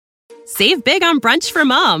Save big on brunch for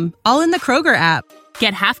mom, all in the Kroger app.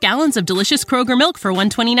 Get half gallons of delicious Kroger milk for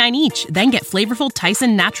 $1.29 each. Then get flavorful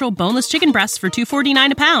Tyson natural boneless chicken breasts for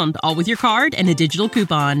 $2.49 a pound, all with your card and a digital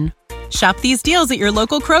coupon. Shop these deals at your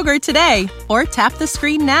local Kroger today, or tap the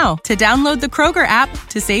screen now to download the Kroger app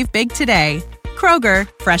to save big today. Kroger,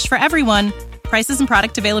 fresh for everyone. Prices and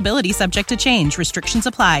product availability subject to change. Restrictions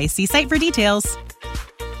apply. See site for details.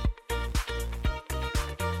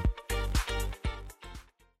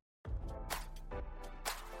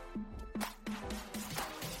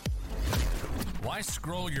 Why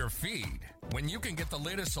scroll your feed when you can get the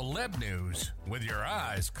latest celeb news with your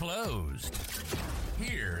eyes closed?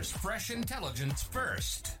 Here's fresh intelligence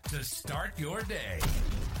first to start your day.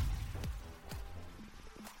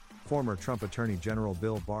 Former Trump Attorney General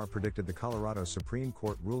Bill Barr predicted the Colorado Supreme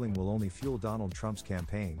Court ruling will only fuel Donald Trump's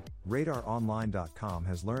campaign. RadarOnline.com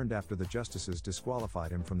has learned after the justices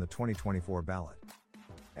disqualified him from the 2024 ballot.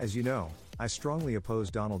 As you know, I strongly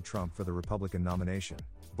oppose Donald Trump for the Republican nomination,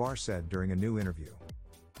 Barr said during a new interview.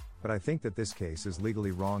 But I think that this case is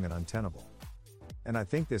legally wrong and untenable. And I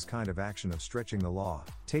think this kind of action of stretching the law,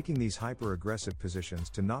 taking these hyper-aggressive positions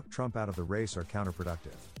to knock Trump out of the race are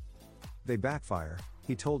counterproductive. They backfire,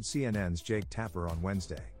 he told CNN's Jake Tapper on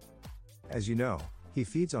Wednesday. As you know, he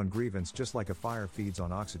feeds on grievance just like a fire feeds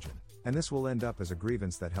on oxygen, and this will end up as a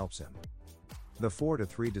grievance that helps him. The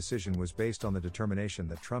 4-3 decision was based on the determination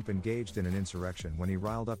that Trump engaged in an insurrection when he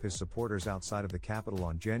riled up his supporters outside of the Capitol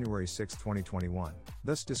on January 6, 2021,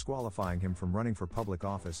 thus disqualifying him from running for public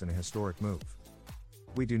office in a historic move.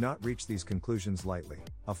 We do not reach these conclusions lightly,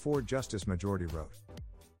 a 4-justice majority wrote.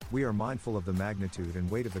 We are mindful of the magnitude and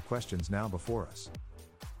weight of the questions now before us.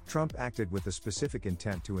 Trump acted with the specific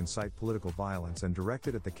intent to incite political violence and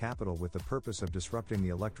directed at the Capitol with the purpose of disrupting the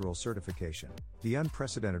electoral certification, the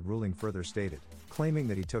unprecedented ruling further stated, claiming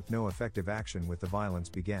that he took no effective action with the violence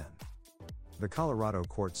began. The Colorado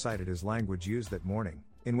court cited his language used that morning,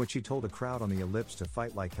 in which he told a crowd on the ellipse to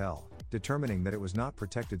fight like hell, determining that it was not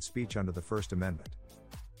protected speech under the First Amendment.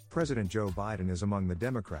 President Joe Biden is among the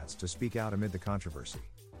Democrats to speak out amid the controversy.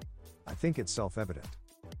 I think it's self-evident.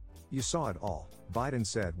 You saw it all, Biden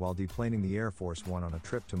said while deplaning the Air Force One on a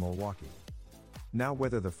trip to Milwaukee. Now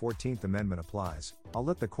whether the 14th Amendment applies, I'll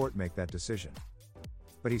let the court make that decision.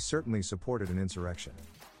 But he certainly supported an insurrection.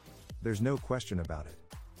 There's no question about it.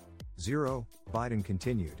 0, Biden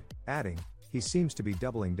continued, adding, he seems to be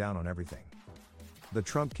doubling down on everything. The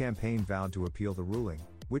Trump campaign vowed to appeal the ruling,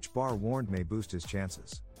 which Barr warned may boost his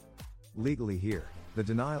chances. Legally here, the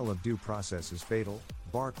denial of due process is fatal,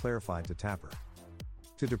 Barr clarified to Tapper.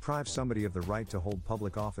 To deprive somebody of the right to hold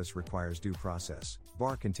public office requires due process,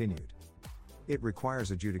 Barr continued. It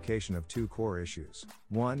requires adjudication of 2 core issues.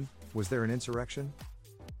 1, was there an insurrection?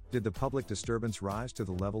 Did the public disturbance rise to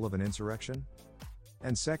the level of an insurrection?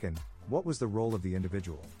 And second, what was the role of the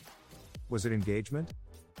individual? Was it engagement?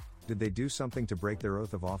 Did they do something to break their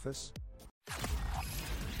oath of office?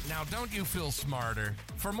 Now don't you feel smarter?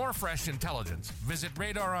 For more fresh intelligence, visit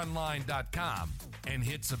RadarOnline.com and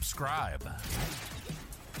hit subscribe.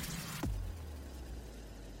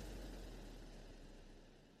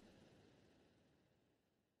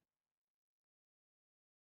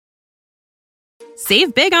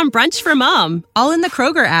 Save big on brunch for mom, all in the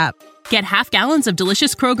Kroger app. Get half gallons of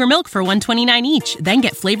delicious Kroger milk for $1.29 each. Then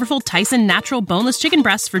get flavorful Tyson natural boneless chicken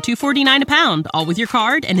breasts for $2.49 a pound, all with your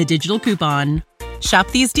card and a digital coupon. Shop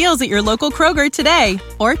these deals at your local Kroger today,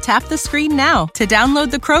 or tap the screen now to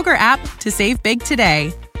download the Kroger app to save big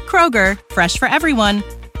today. Kroger, fresh for everyone.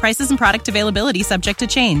 Prices and product availability subject to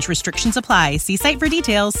change. Restrictions apply. See site for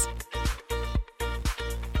details.